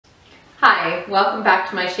Hi, welcome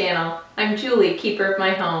back to my channel. I'm Julie, keeper of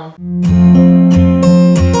my home.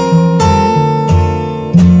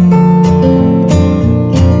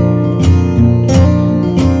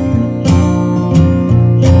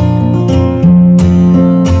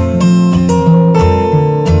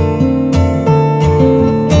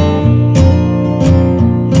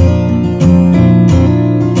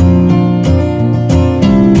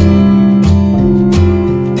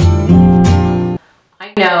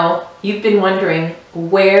 I know you've been wondering,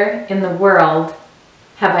 where in the world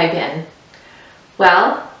have I been?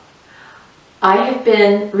 Well, I have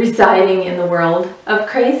been residing in the world of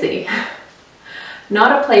crazy.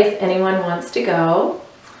 Not a place anyone wants to go.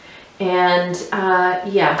 And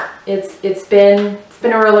yeah, it's been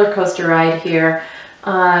a roller coaster ride here.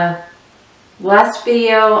 Last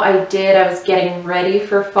video I was getting ready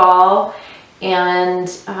for fall, and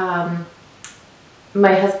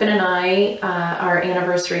my husband and I, our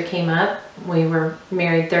anniversary came up. We were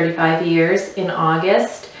married 35 years in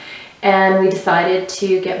August, and we decided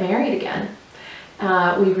to get married again.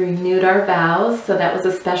 We renewed our vows, so that was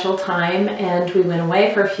a special time, and we went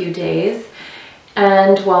away for a few days.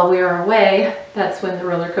 And while we were away, that's when the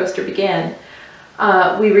roller coaster began.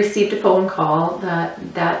 We received a phone call the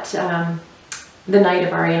night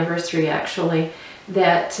of our anniversary, actually,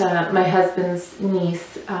 that my husband's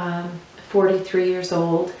niece, 43 years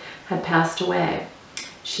old, had passed away.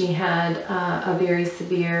 She had a very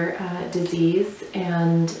severe disease,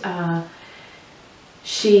 and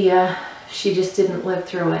she just didn't live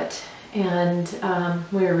through it. And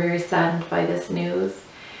we were very saddened by this news.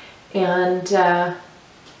 And a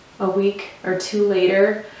week or two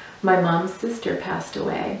later, my mom's sister passed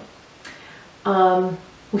away.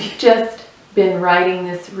 We've just been riding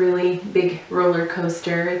this really big roller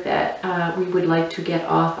coaster that we would like to get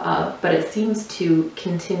off of, but it seems to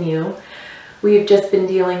continue. We've just been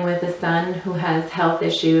dealing with a son who has health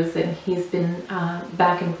issues, and he's been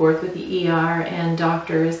back and forth with the ER and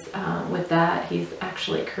doctors with that. He's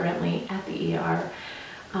actually currently at the ER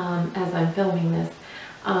as I'm filming this.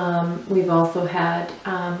 We've also had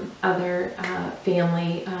other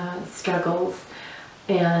family struggles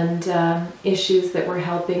and issues that we're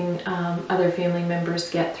helping other family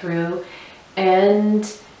members get through. And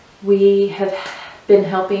we have been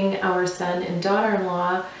helping our son and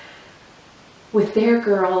daughter-in-law with their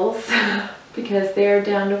girls because they're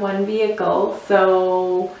down to one vehicle.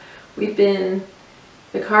 So we've been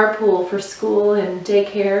the carpool for school and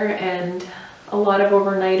daycare and a lot of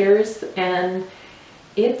overnighters, and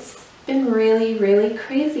it's been really, really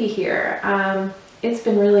crazy here. It's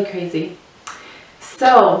been really crazy.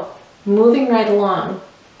 So, moving right along,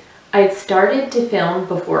 I'd started to film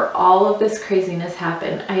before all of this craziness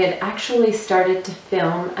happened. I had actually started to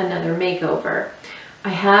film another makeover. I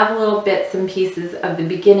have little bits and pieces of the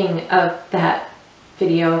beginning of that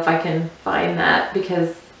video, if I can find that,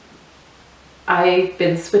 because I've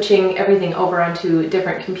been switching everything over onto a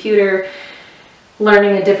different computer,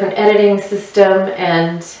 learning a different editing system,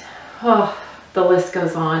 and oh, the list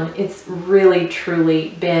goes on. It's really, truly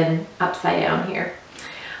been upside down here.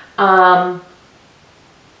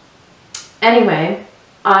 Anyway,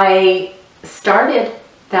 I started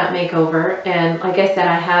that makeover, and like I said,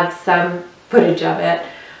 I have some footage of it.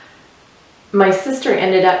 My sister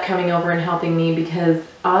ended up coming over and helping me because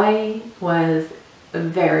I was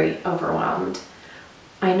very overwhelmed.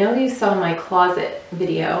 I know you saw my closet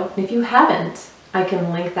video. If you haven't, I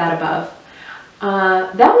can link that above.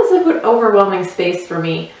 That was an overwhelming space for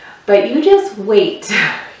me, but you just wait.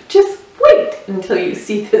 Just wait until you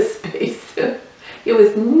see this space. It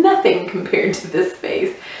was nothing compared to this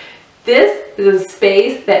space. This is a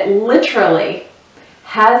space that literally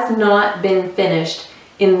has not been finished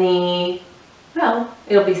in the, well,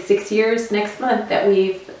 it'll be 6 years next month that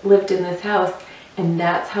we've lived in this house, and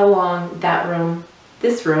that's how long that room,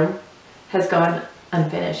 this room, has gone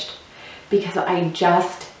unfinished, because I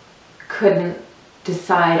just couldn't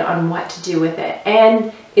decide on what to do with it.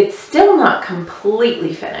 And it's still not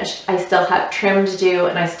completely finished. I still have trim to do,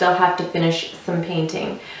 and I still have to finish some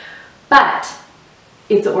painting, but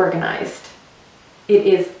it's organized. It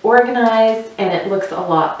is organized, and it looks a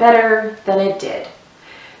lot better than it did.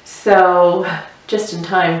 So just in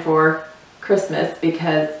time for Christmas,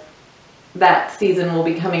 because that season will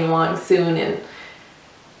be coming along soon, and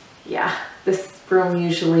yeah, this room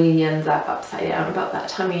usually ends up upside down about that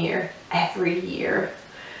time of year, every year.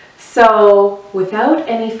 So without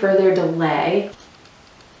any further delay,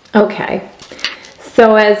 okay,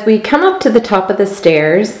 so as we come up to the top of the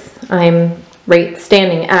stairs, I'm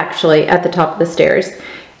standing actually at the top of the stairs.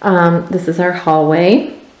 This is our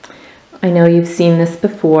hallway. I know you've seen this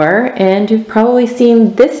before, and you've probably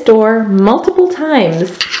seen this door multiple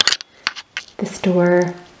times. This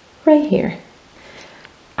door right here.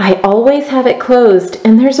 I always have it closed,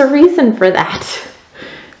 and there's a reason for that.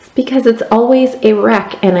 It's because it's always a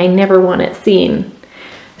wreck, and I never want it seen.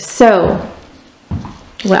 So,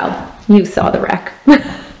 well, you saw the wreck.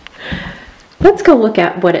 Let's go look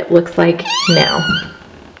at what it looks like now.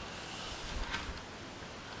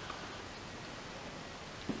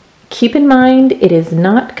 Keep in mind, it is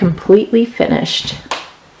not completely finished.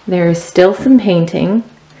 There is still some painting.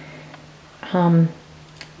 I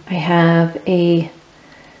have an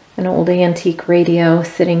old antique radio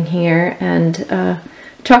sitting here and a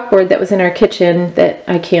chalkboard that was in our kitchen that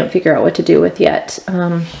I can't figure out what to do with yet.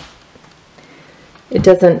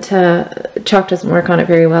 Chalk doesn't work on it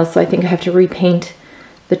very well, so I think I have to repaint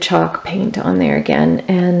the chalk paint on there again.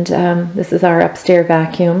 And this is our upstairs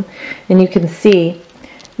vacuum, and you can see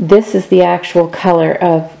this is the actual color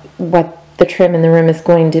of what the trim in the room is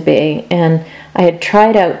going to be. And I had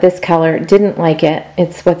tried out this color, didn't like it.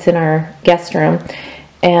 It's what's in our guest room.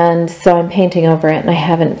 And so I'm painting over it, and I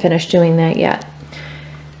haven't finished doing that yet.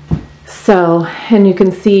 So, and you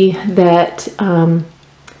can see that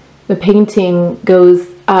the painting goes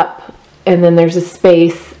up, and then there's a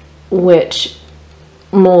space which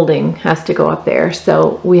molding has to go up there.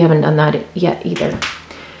 So we haven't done that yet either.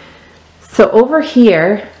 So over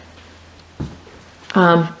here,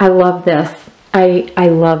 I love this. I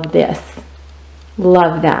love this.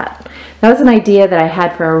 Love that. That was an idea that I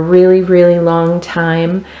had for a really, really long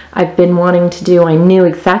time. I've been wanting to do. I knew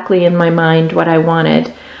exactly in my mind what I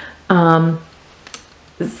wanted.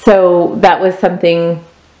 So that was something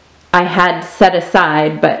I had set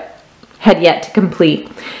aside, but had yet to complete.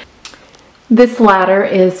 This ladder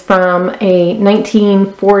is from a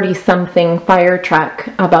 1940-something fire truck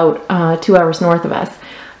about 2 hours north of us.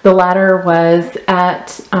 The ladder was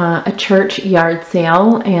at a church yard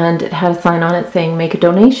sale, and it had a sign on it saying, "Make a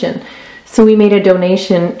donation." So we made a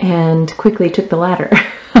donation and quickly took the ladder.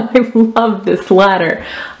 I love this ladder.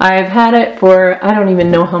 I've had it for I don't even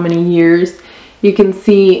know how many years. You can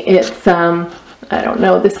see it's, I don't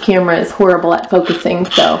know, this camera is horrible at focusing,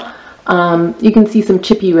 so you can see some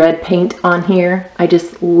chippy red paint on here. I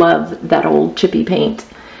just love that old chippy paint.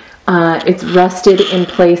 It's rusted in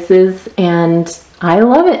places, and I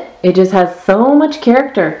love it. It just has so much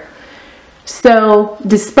character. So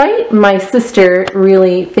despite my sister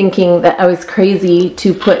really thinking that I was crazy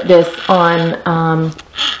to put this on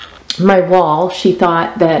my wall, she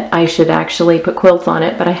thought that I should actually put quilts on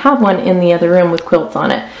it, but I have one in the other room with quilts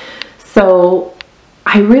on it. So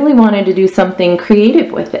I really wanted to do something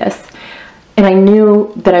creative with this, and I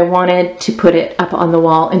knew that I wanted to put it up on the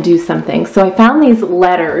wall and do something. So I found these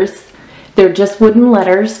letters. They're just wooden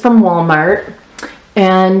letters from Walmart,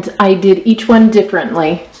 and I did each one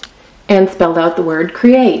differently and spelled out the word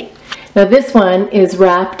create. Now this one is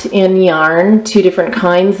wrapped in yarn, 2 different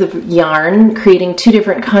kinds of yarn, creating 2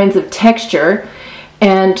 different kinds of texture,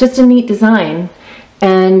 and just a neat design.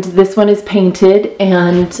 And this one is painted,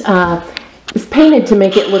 and it's painted to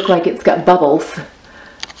make it look like it's got bubbles.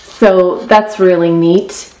 So that's really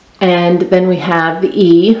neat. And then we have the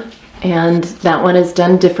E, and that one is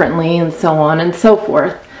done differently, and so on and so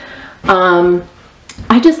forth.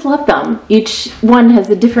 I just love them. Each one has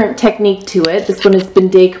a different technique to it. This one has been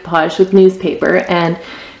decoupaged with newspaper, and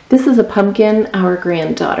this is a pumpkin our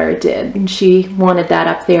granddaughter did, and she wanted that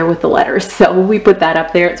up there with the letters, so we put that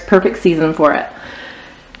up there. It's perfect season for it.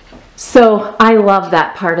 So I love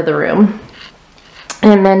that part of the room.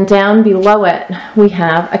 And then down below it, we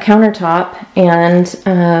have a countertop and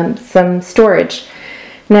some storage.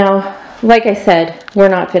 Now, like I said, we're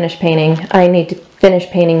not finished painting. I need to finish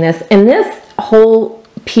painting this. And this whole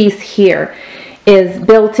piece here is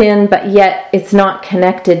built in, but yet it's not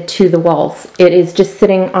connected to the walls. It is just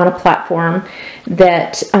sitting on a platform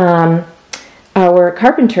that our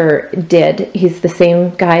carpenter did. He's the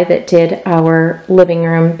same guy that did our living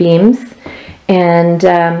room beams. And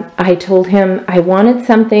I told him I wanted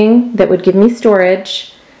something that would give me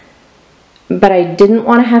storage, but I didn't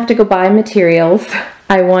want to have to go buy materials.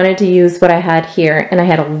 I wanted to use what I had here, and I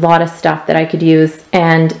had a lot of stuff that I could use,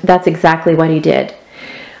 and that's exactly what he did.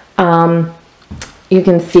 You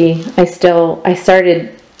can see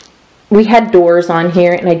we had doors on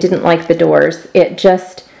here, and I didn't like the doors. It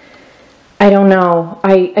just, I don't know,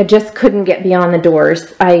 I just couldn't get beyond the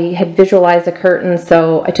doors. I had visualized a curtain,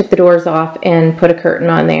 so I took the doors off and put a curtain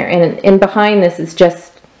on there. And behind this is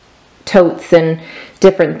just totes and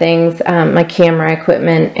different things, my camera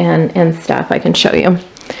equipment and stuff. I can show you.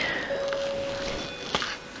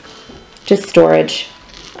 Just storage.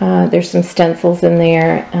 There's some stencils in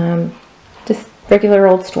there. regular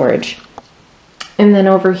old storage. And then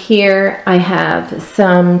over here I have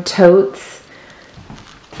some totes.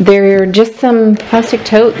 They're just some plastic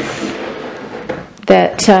totes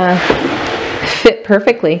that fit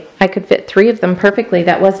perfectly. I could fit 3 of them perfectly.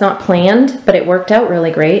 That was not planned, but it worked out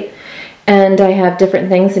really great. And I have different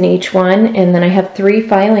things in each one, and then I have 3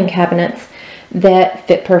 filing cabinets that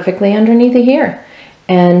fit perfectly underneath of here.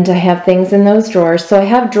 And I have things in those drawers. So I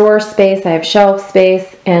have drawer space, I have shelf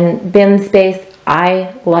space, and bin space.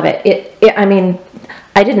 I love it. I mean,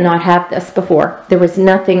 I did not have this before. There was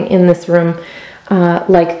nothing in this room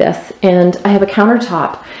like this. And I have a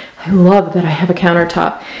countertop. I love that I have a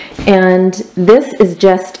countertop. And this is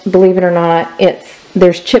just, believe it or not,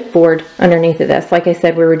 there's chipboard underneath of this. Like I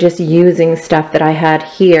said, we were just using stuff that I had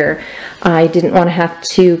here. I didn't want to have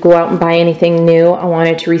to go out and buy anything new. I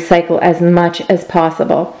wanted to recycle as much as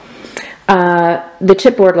possible. The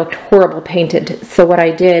chipboard looked horrible painted. So what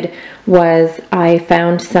I did was I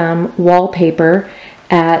found some wallpaper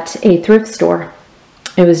at a thrift store.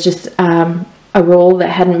 It was just a roll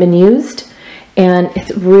that hadn't been used, and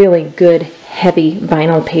it's really good heavy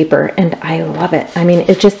vinyl paper, and I love it. I mean,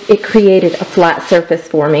 it created a flat surface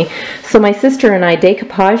for me. So my sister and I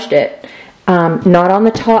decoupaged it, not on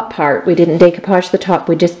the top part. We didn't decoupage the top,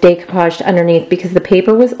 we just decoupaged underneath because the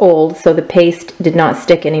paper was old, so the paste did not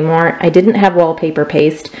stick anymore. I didn't have wallpaper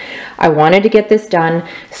paste. I wanted to get this done,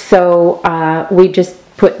 so we just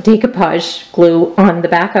put decoupage glue on the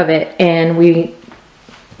back of it, and we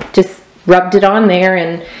just rubbed it on there,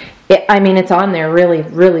 and I mean, it's on there really,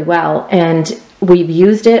 really well, and we've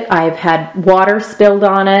used it. I've had water spilled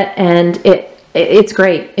on it, and it's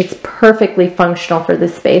great. It's perfectly functional for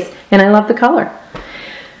this space, and I love the color.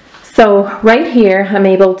 So right here, I'm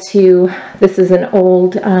able to, this is an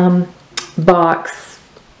old box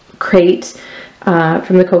crate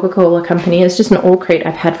from the Coca-Cola company. It's just an old crate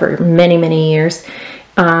I've had for many, many years.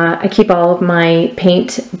 I keep all of my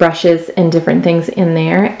paint brushes and different things in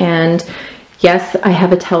there, and yes, I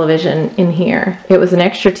have a television in here. It was an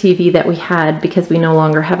extra TV that we had because we no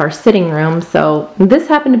longer have our sitting room, so this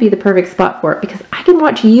happened to be the perfect spot for it because I can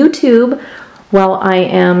watch YouTube while I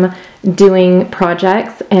am doing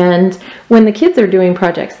projects, and when the kids are doing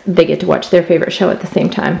projects, they get to watch their favorite show at the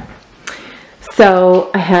same time.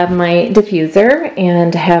 So I have my diffuser,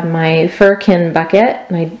 and I have my Furkin bucket,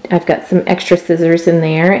 and I've got some extra scissors in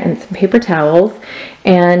there and some paper towels,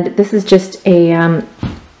 and this is just a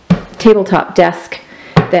tabletop desk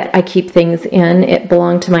that I keep things in. It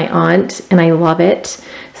belonged to my aunt, and I love it.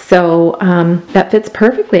 So that fits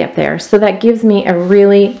perfectly up there. So that gives me a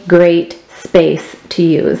really great space to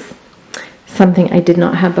use, something I did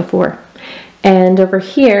not have before. And over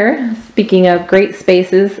here, speaking of great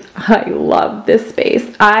spaces, I love this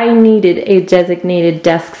space. I needed a designated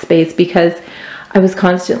desk space because I was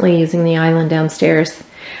constantly using the island downstairs.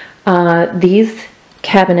 These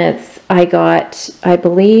cabinets I got, I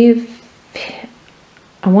believe,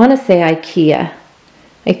 I want to say IKEA.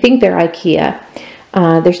 I think they're IKEA.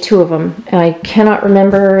 There's 2 of them. I cannot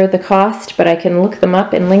remember the cost, but I can look them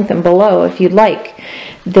up and link them below if you'd like.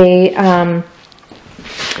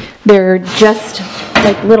 They're just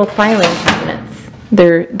like little filing cabinets.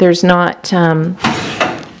 There's not,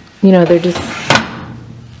 you know, they're just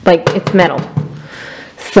like, it's metal.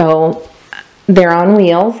 So they're on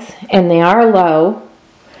wheels, and they are low,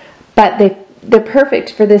 but they're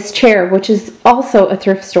perfect for this chair, which is also a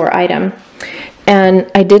thrift store item. And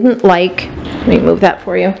I didn't like, let me move that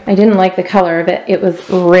for you. I didn't like the color of it. It was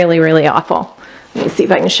really, really awful. Let me see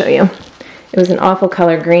if I can show you. It was an awful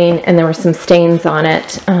color green, and there were some stains on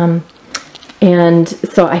it. And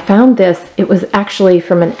so I found this. It was actually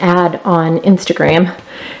from an ad on Instagram.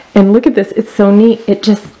 And look at this. It's so neat. It's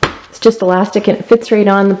just elastic, and it fits right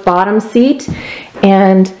on the bottom seat.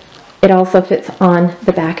 And it also fits on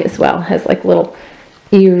the back as well. It has like little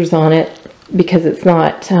ears on it because it's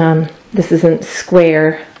not, this isn't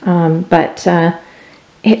square, but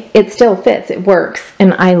it still fits. It works,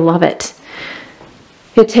 and I love it.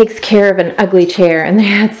 It takes care of an ugly chair, and they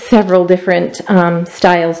had several different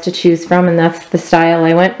styles to choose from, and that's the style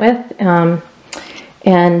I went with.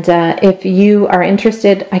 If you are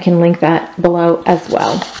interested, I can link that below as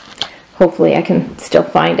well. Hopefully I can still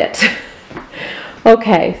find it.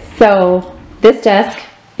 Okay, so this desk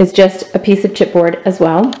is just a piece of chipboard as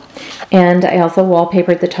well, and I also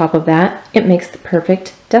wallpapered the top of that. It makes the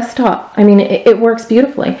perfect desktop. I mean, it works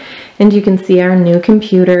beautifully. And you can see our new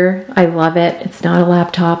computer. I love it. It's not a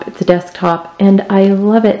laptop, it's a desktop, and I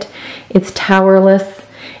love it. It's towerless,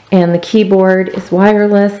 and the keyboard is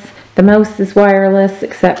wireless. The mouse is wireless,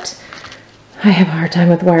 except I have a hard time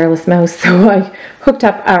with wireless mouse, so I hooked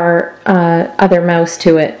up our other mouse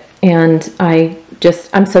to it, and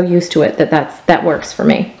I'm so used to it that works for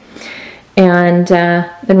me. And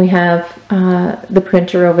then we have the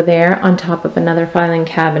printer over there on top of another filing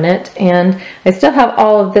cabinet, and I still have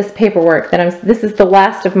all of this paperwork this is the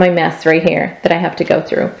last of my mess right here that I have to go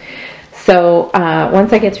through. So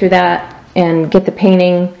once I get through that and get the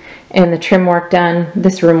painting and the trim work done,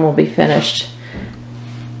 this room will be finished.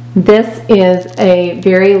 This is a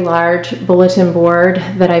very large bulletin board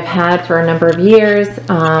that I've had for a number of years.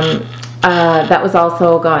 That was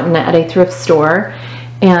also gotten at a thrift store,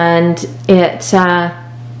 and it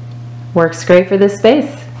works great for this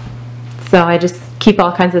space. So I just keep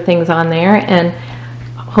all kinds of things on there. And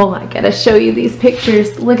hold on, I gotta show you these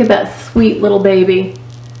pictures. Look at that sweet little baby.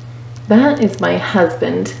 That is my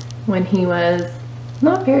husband when he was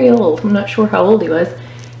not very old. I'm not sure how old he was.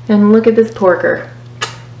 And look at this porker.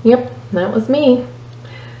 Yep, that was me.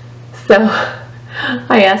 So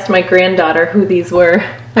I asked my granddaughter who these were.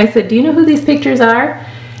 I said, do you know who these pictures are?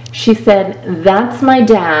 She said, that's my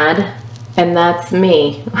dad and that's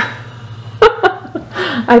me.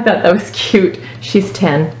 I thought that was cute. She's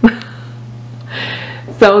 10.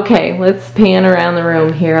 So okay, let's pan around the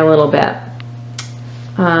room here a little bit.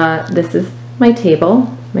 This is my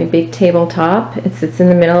table, my big tabletop. It sits in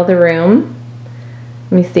the middle of the room.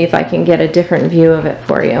 Let me see if I can get a different view of it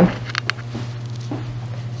for you.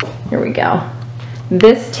 Here we go.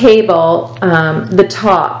 This table, the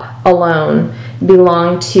top alone,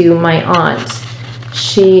 belonged to my aunt.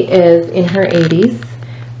 She is in her 80s.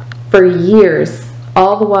 For years,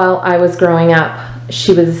 all the while I was growing up,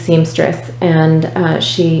 she was a seamstress, and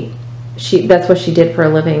that's what she did for a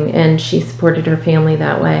living, and she supported her family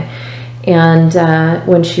that way. And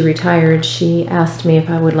when she retired, she asked me if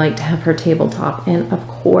I would like to have her tabletop, and of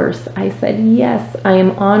course I said yes. I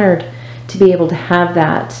am honored to be able to have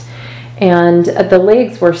that. And the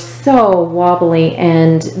legs were so wobbly,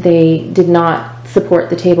 and they did not support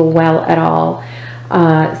the table well at all.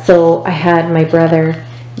 So I had my brother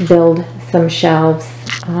build some shelves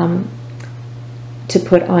to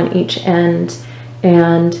put on each end,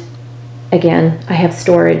 and again, I have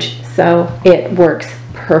storage, so it works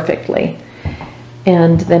perfectly.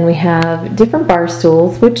 And then we have different bar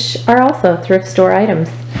stools, which are also thrift store items.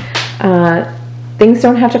 Things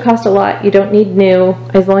don't have to cost a lot. You don't need new.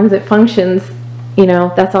 As long as it functions, you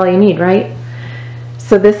know, that's all you need, right?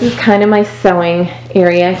 So this is kind of my sewing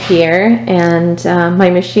area here, and my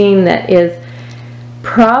machine that is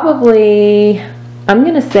probably, I'm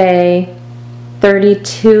gonna say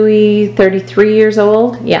 33 years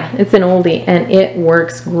old. Yeah, it's an oldie, and it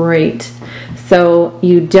works great. So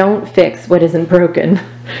you don't fix what isn't broken.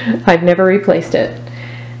 I've never replaced it.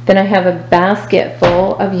 Then I have a basket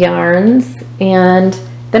full of yarns, and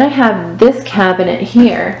then I have this cabinet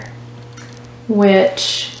here,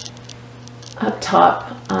 which up top,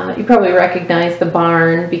 you probably recognize the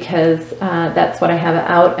barn because that's what I have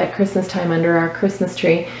out at Christmas time under our Christmas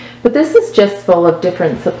tree. But this is just full of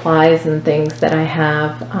different supplies and things that I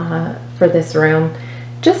have for this room.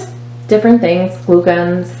 Just different things, glue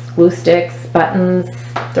guns, glue sticks, buttons,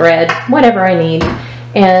 thread, whatever I need.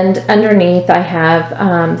 And underneath I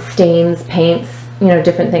have stains, paints, you know,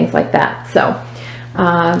 different things like that. So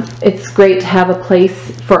it's great to have a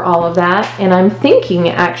place for all of that. And I'm thinking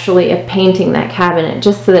actually of painting that cabinet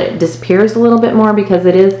just so that it disappears a little bit more, because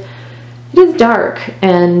it is dark,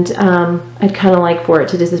 and I'd kind of like for it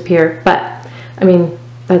to disappear. But I mean,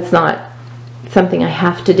 that's not something I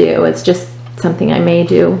have to do. It's just something I may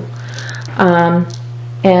do.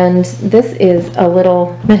 And this is a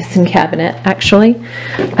little medicine cabinet, actually.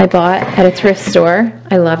 I bought at a thrift store.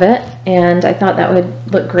 I love it, and I thought that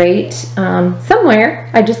would look great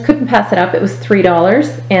somewhere. I just couldn't pass it up. It was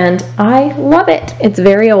 $3, and I love it. It's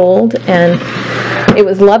very old, and it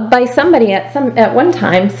was loved by somebody at one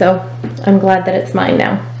time, so I'm glad that it's mine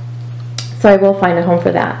now. So I will find a home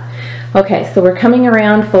for that. Okay, so we're coming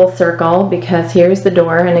around full circle because here's the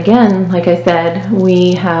door, and again, like I said,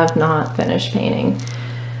 we have not finished painting.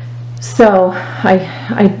 So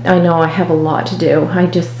I know I have a lot to do.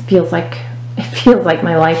 It feels like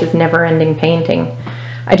my life is never-ending painting.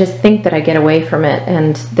 I just think that I get away from it,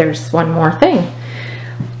 and there's one more thing.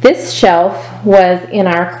 This shelf was in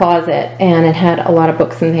our closet, and it had a lot of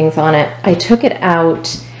books and things on it. I took it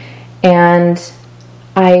out and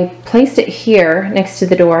I placed it here next to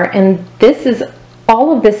the door, and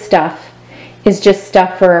all of this stuff is just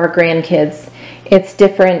stuff for our grandkids. It's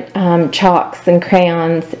different chalks and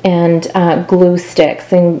crayons and glue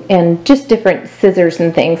sticks and just different scissors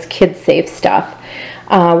and things, kid-safe stuff,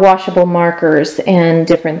 washable markers and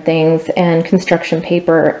different things, and construction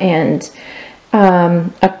paper and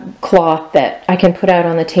a cloth that I can put out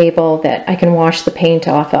on the table that I can wash the paint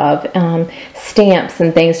off of, stamps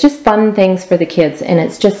and things, just fun things for the kids, and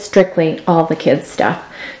it's just strictly all the kids stuff.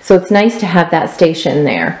 So it's nice to have that station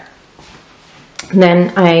there. And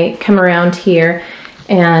then I come around here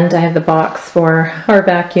and I have the box for our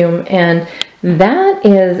vacuum, and that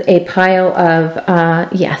is a pile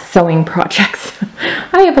of, yeah, sewing projects.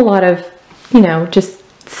 I have a lot of, you know, just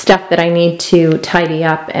stuff that I need to tidy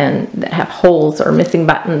up and that have holes or missing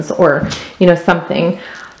buttons or, you know, something.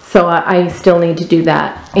 So I still need to do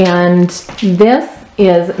that. And this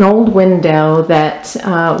is an old window that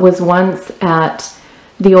was once at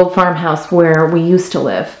the old farmhouse where we used to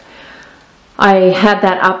live. I had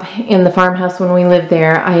that up in the farmhouse when we lived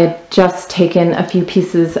there. I had just taken a few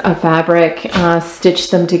pieces of fabric,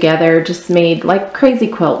 stitched them together, just made like crazy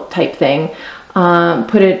quilt type thing.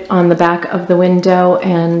 Put it on the back of the window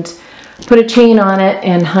and put a chain on it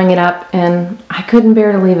and hung it up, and I couldn't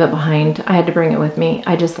bear to leave it behind. I had to bring it with me.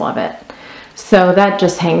 I just love it. So that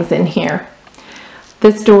just hangs in here.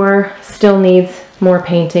 This door still needs more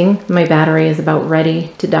painting. My battery is about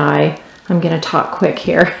ready to die. I'm gonna talk quick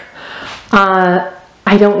here.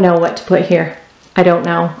 I don't know what to put here. I don't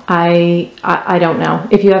know. I don't know.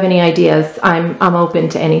 If you have any ideas, I'm open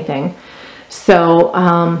to anything. So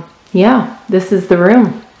yeah, this is the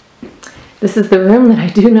room. This is the room that I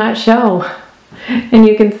do not show. And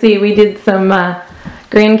you can see we did some,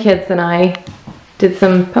 grandkids and I did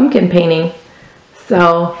some pumpkin painting.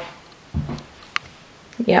 So,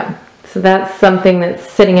 yeah, so that's something that's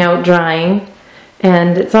sitting out drying.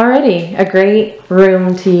 And it's already a great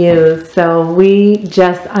room to use. So we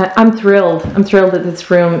just, I'm thrilled. I'm thrilled that this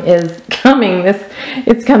room is coming.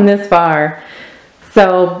 It's come this far.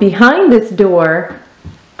 So behind this door,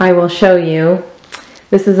 I will show you,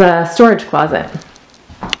 this is a storage closet.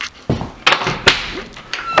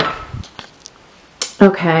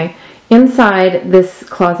 Okay, inside this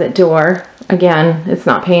closet door, again, it's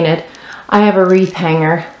not painted, I have a wreath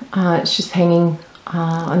hanger. It's just hanging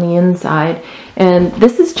on the inside. And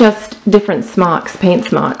this is just different smocks, paint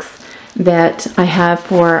smocks, that I have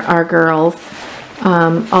for our girls.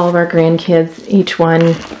 All of our grandkids, each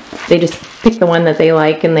one, they just pick the one that they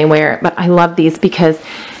like and they wear it. But I love these because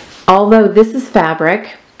although this is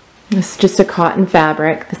fabric, this is just a cotton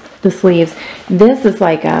fabric, the sleeves, this is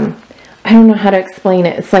like, I don't know how to explain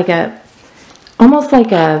it. It's like almost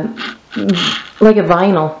like a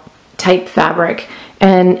vinyl type fabric,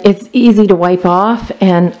 and it's easy to wipe off,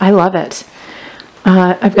 and I love it.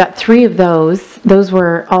 I've got 3 of those. Those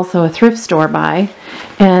were also a thrift store buy,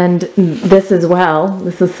 and this as well.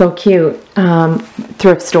 This is so cute.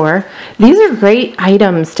 Thrift store. These are great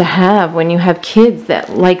items to have when you have kids that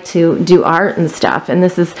like to do art and stuff. And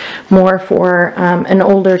this is more for an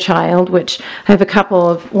older child, which I have a couple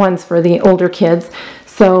of ones for the older kids.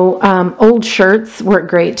 So old shirts work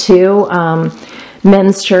great too.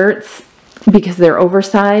 Men's shirts, because they're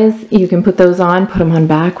oversized, you can put those on, put them on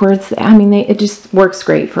backwards. I mean, it just works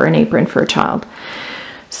great for an apron for a child.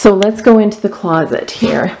 So let's go into the closet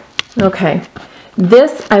here. Okay,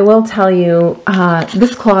 this, I will tell you,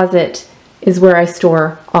 this closet is where I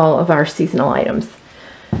store all of our seasonal items.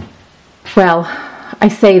 Well, I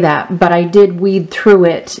say that, but I did weed through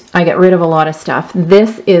it. I got rid of a lot of stuff.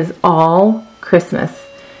 This is all Christmas.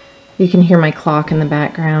 You can hear my clock in the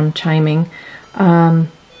background chiming.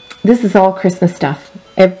 This is all Christmas stuff,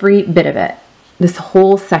 every bit of it. This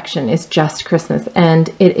whole section is just Christmas, and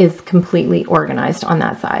it is completely organized on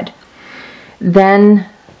that side. Then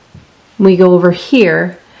we go over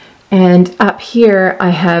here, and up here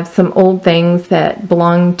I have some old things that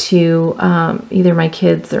belong to either my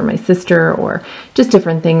kids or my sister, or just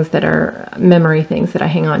different things that are memory things that I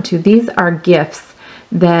hang on to. These are gifts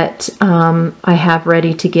that I have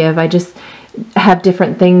ready to give. I just have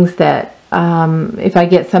different things that if I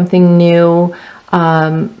get something new,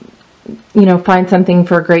 you know, find something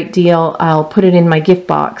for a great deal, I'll put it in my gift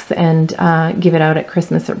box and give it out at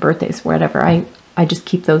Christmas or birthdays, whatever. I just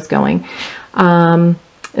keep those going. And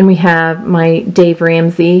we have my Dave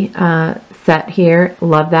Ramsey set here.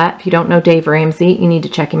 Love that. If you don't know Dave Ramsey, you need to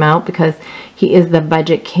check him out because he is the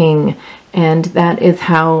budget king. And that is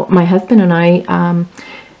how my husband and I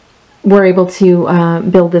were able to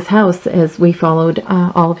build this house, as we followed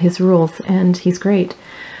all of his rules, and he's great.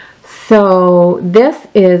 So this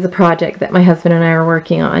is a project that my husband and I are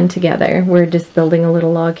working on together. We're just building a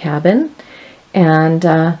little log cabin, and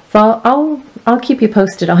so I'll keep you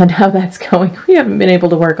posted on how that's going. We haven't been able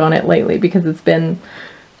to work on it lately because it's been,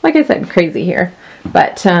 like I said, crazy here.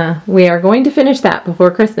 But we are going to finish that before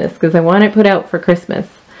Christmas because I want it put out for Christmas.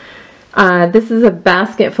 This is a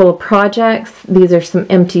basket full of projects. These are some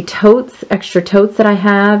empty totes, extra totes that I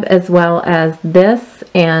have, as well as this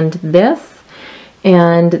and this.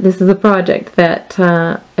 And this is a project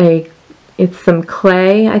that it's some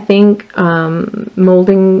clay, I think,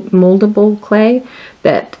 moldable clay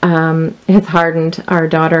that has hardened. Our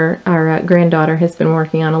granddaughter has been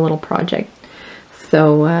working on a little project.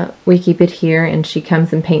 So we keep it here, and she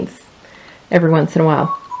comes and paints every once in a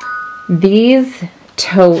while. These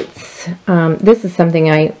totes, this is something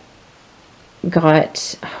I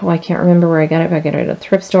got, oh, I can't remember where I got it. If I got it at a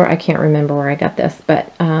thrift store, I can't remember where I got this,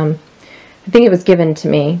 but I think it was given to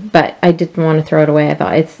me, but I didn't want to throw it away. I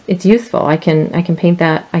thought it's useful. I can paint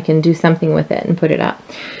that. I can do something with it and put it up.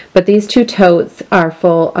 But these two totes are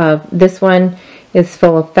full of, this one is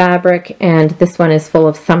full of fabric, and this one is full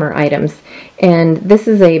of summer items. And this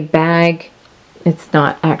is a bag. It's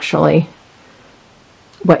not actually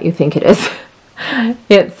what you think it is.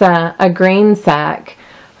 It's a grain sack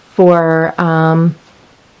for,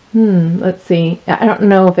 let's see. I don't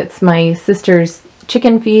know if it's my sister's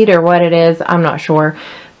chicken feed or what it is. I'm not sure.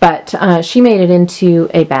 But she made it into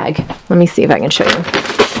a bag. Let me see if I can show you.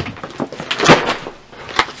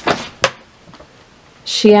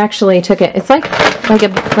 She actually took it. It's like a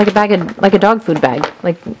bag of, like a dog food bag.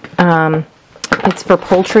 Like it's for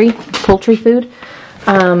poultry food.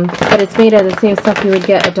 But it's made out of the same stuff you would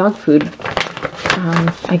get a dog food.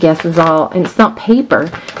 I guess is all, and it's not paper,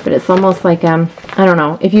 but it's almost like I don't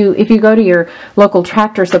know. If you go to your local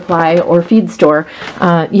Tractor Supply or feed store,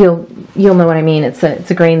 you'll know what I mean. It's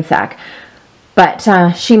a grain sack.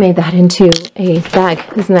 But she made that into a bag.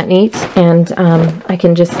 Isn't that neat? And I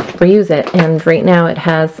can just reuse it. And right now it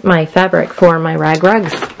has my fabric for my rag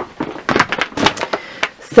rugs.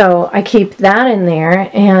 So I keep that in there,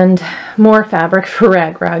 and more fabric for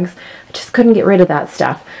rag rugs. I just couldn't get rid of that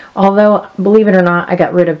stuff. Although, believe it or not, I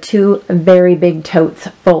got rid of two very big totes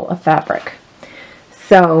full of fabric.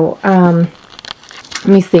 So, let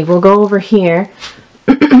me see. We'll go over here.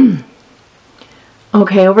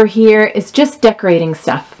 Okay, over here is just decorating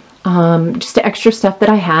stuff. Just extra stuff that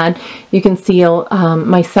I had. You can see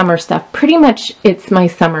my summer stuff. Pretty much it's my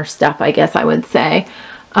summer stuff, I guess I would say.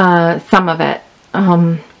 Some of it.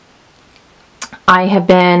 I have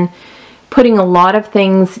been putting a lot of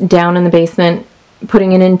things down in the basement,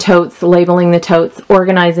 putting it in totes, labeling the totes,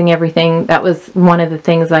 organizing everything. That was one of the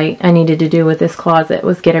things I needed to do with this closet,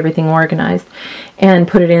 was get everything organized and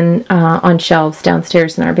put it in on shelves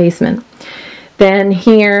downstairs in our basement. Then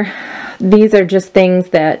here, these are just things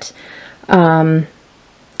that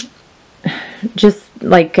just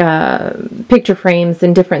like picture frames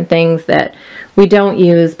and different things that we don't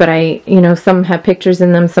use, but some have pictures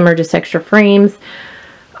in them, some are just extra frames.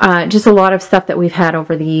 Just a lot of stuff that we've had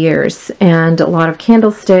over the years, and a lot of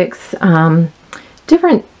candlesticks, some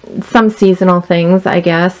seasonal things, I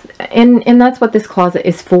guess. And that's what this closet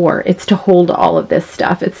is for. It's to hold all of this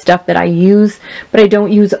stuff. It's stuff that I use, but I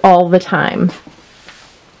don't use all the time.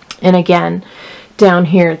 And again, down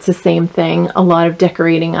here, it's the same thing. A lot of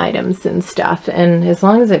decorating items and stuff. And as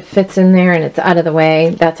long as it fits in there and it's out of the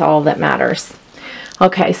way, that's all that matters.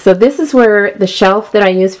 Okay, so this is where the shelf that I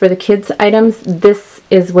use for the kids' items, this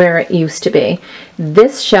is where it used to be.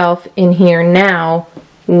 This shelf in here now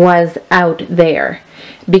was out there.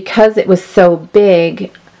 Because it was so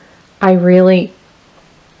big, I really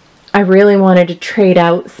wanted to trade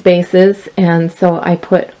out spaces, and so I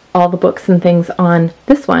put all the books and things on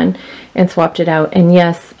this one and swapped it out. And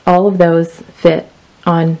yes, all of those fit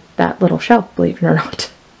on that little shelf, believe it or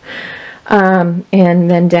not. And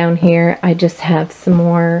then down here, I just have some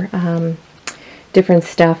more different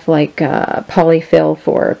stuff like polyfill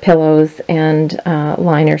for pillows and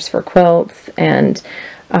liners for quilts, and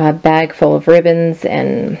a bag full of ribbons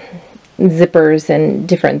and zippers and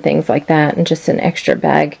different things like that, and just an extra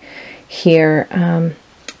bag here.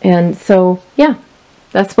 And so, yeah,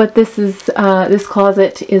 that's what this is. This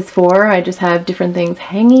closet is for. I just have different things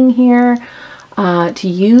hanging here to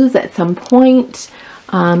use at some point.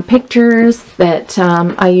 Pictures that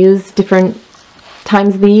I use different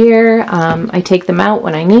times of the year. I take them out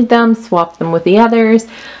when I need them, swap them with the others.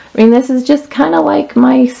 I mean, this is just kind of like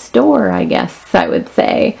my store, I guess I would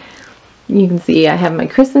say. You can see I have my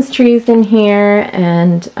Christmas trees in here,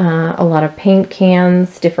 and a lot of paint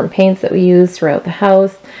cans, different paints that we use throughout the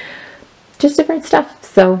house. Just different stuff.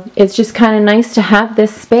 So it's just kind of nice to have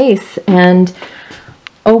this space, and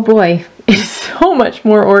oh boy, it's so much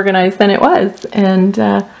more organized than it was. And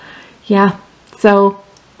yeah, so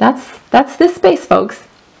that's this space, folks.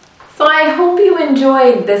 So I hope you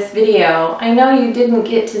enjoyed this video. I know you didn't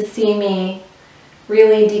get to see me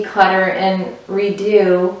really declutter and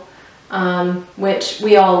redo which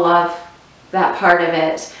we all love that part of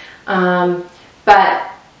it.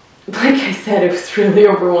 But like I said, it was really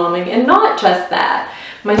overwhelming. And not just that.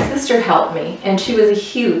 My sister helped me, and she was a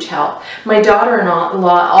huge help. My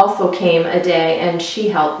daughter-in-law also came a day, and she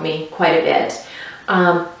helped me quite a bit.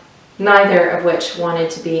 Neither of which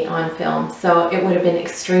wanted to be on film. So it would have been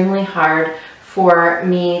extremely hard for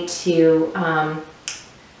me to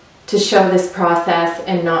show this process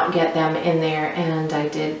and not get them in there, and I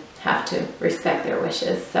did have to respect their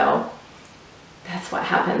wishes. So that's what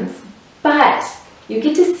happens. But you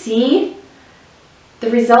get to see the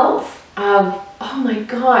results of, oh my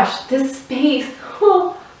gosh, this space.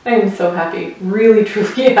 Oh, I am so happy, really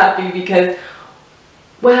truly happy, because,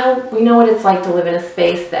 well, we know what it's like to live in a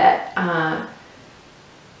space that I'm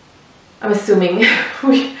assuming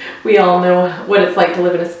we all know what it's like to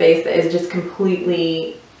live in a space that is just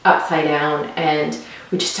completely upside down, and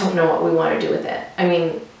we just don't know what we want to do with it. I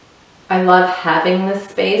mean, I love having this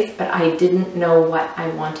space, but I didn't know what I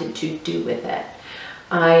wanted to do with it.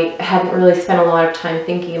 I hadn't really spent a lot of time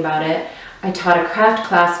thinking about it. I taught a craft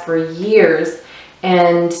class for years,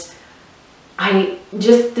 and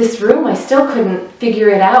this room, I still couldn't figure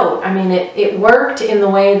it out. I mean, it worked in the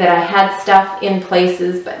way that I had stuff in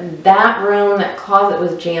places, but that room, that closet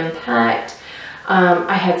was jam-packed.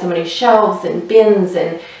 I had so many shelves and bins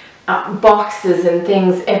and boxes and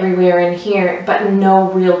things everywhere in here, but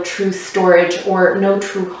no real true storage or no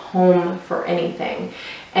true home for anything.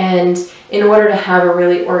 And in order to have a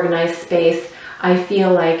really organized space, I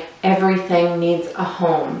feel like everything needs a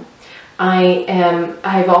home.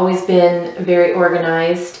 I've always been very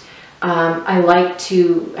organized. I like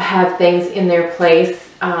to have things in their place.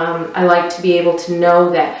 I like to be able to know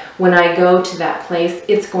that when I go to that place,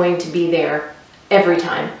 it's going to be there every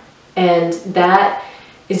time. And that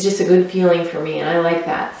is just a good feeling for me, and I like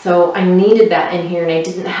that. So I needed that in here, and I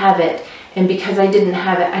didn't have it. And because I didn't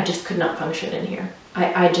have it, I just could not function in here.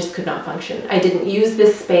 I just could not function. I didn't use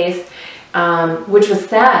this space, which was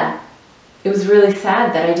sad. It was really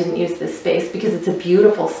sad that I didn't use this space, because it's a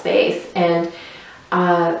beautiful space, and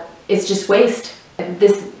it's just waste.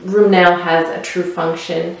 This room now has a true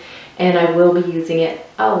function, and I will be using it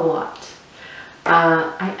a lot.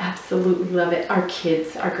 I absolutely love it. Our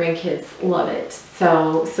kids, our grandkids love it.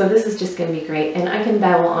 So this is just going to be great, and I can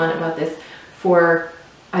babble on about this for,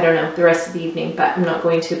 I don't know, the rest of the evening, but I'm not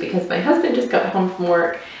going to, because my husband just got home from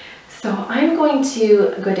work. So I'm going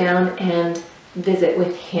to go down and visit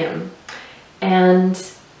with him. And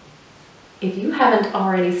if you haven't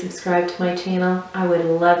already subscribed to my channel, I would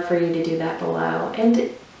love for you to do that below.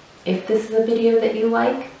 And if this is a video that you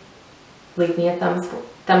like, leave me a thumbs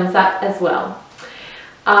up as well.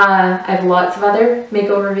 I have lots of other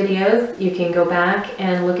makeover videos. You can go back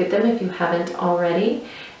and look at them if you haven't already.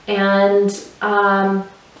 And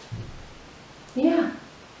yeah,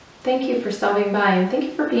 thank you for stopping by, and thank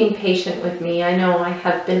you for being patient with me. I know I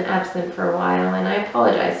have been absent for a while, and I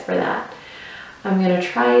apologize for that. I'm going to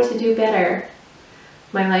try to do better.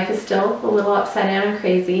 My life is still a little upside down and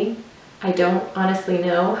crazy. I don't honestly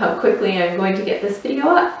know how quickly I'm going to get this video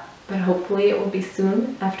up, but hopefully it will be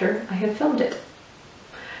soon after I have filmed it.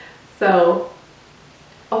 So,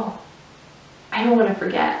 oh, I don't want to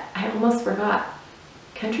forget. I almost forgot.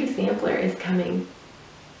 Country Sampler is coming.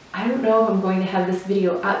 I don't know if I'm going to have this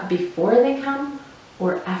video up before they come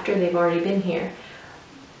or after they've already been here.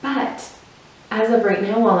 But as of right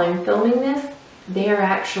now, while I'm filming this, they are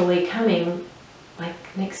actually coming like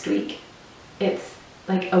next week. It's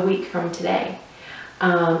like a week from today.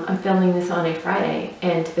 I'm filming this on a Friday,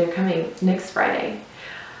 and they're coming next Friday.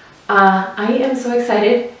 I am so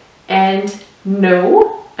excited, and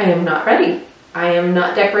no, I am not ready. I am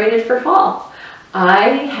not decorated for fall. I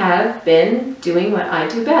have been doing what I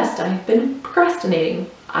do best. I've been procrastinating.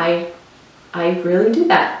 I really do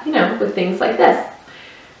that, you know, with things like this.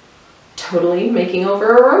 Totally making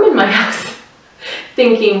over a room in my house.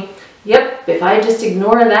 Thinking, yep, if I just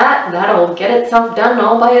ignore that, that'll get itself done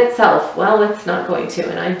all by itself. Well, it's not going to,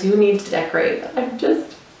 and I do need to decorate. But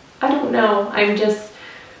I don't know. I'm just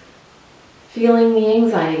feeling the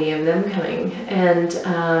anxiety of them coming. And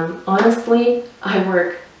honestly, I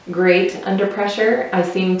work great under pressure. I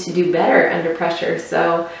seem to do better under pressure.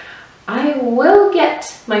 So I will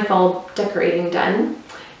get my fall decorating done,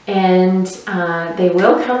 and they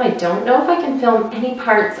will come. I don't know if I can film any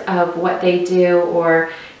parts of what they do,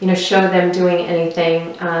 or, you know, show them doing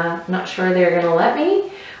anything. Not sure they're going to let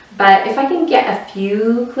me, but if I can get a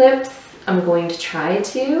few clips, I'm going to try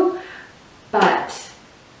to. But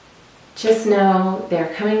just know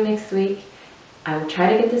they're coming next week. I will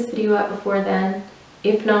try to get this video up before then.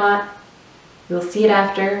 If not, you'll see it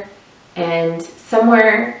after, and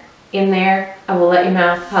somewhere in there, I will let you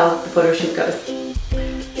know how the photo shoot goes.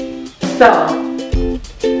 So,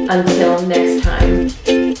 until next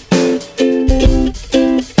time.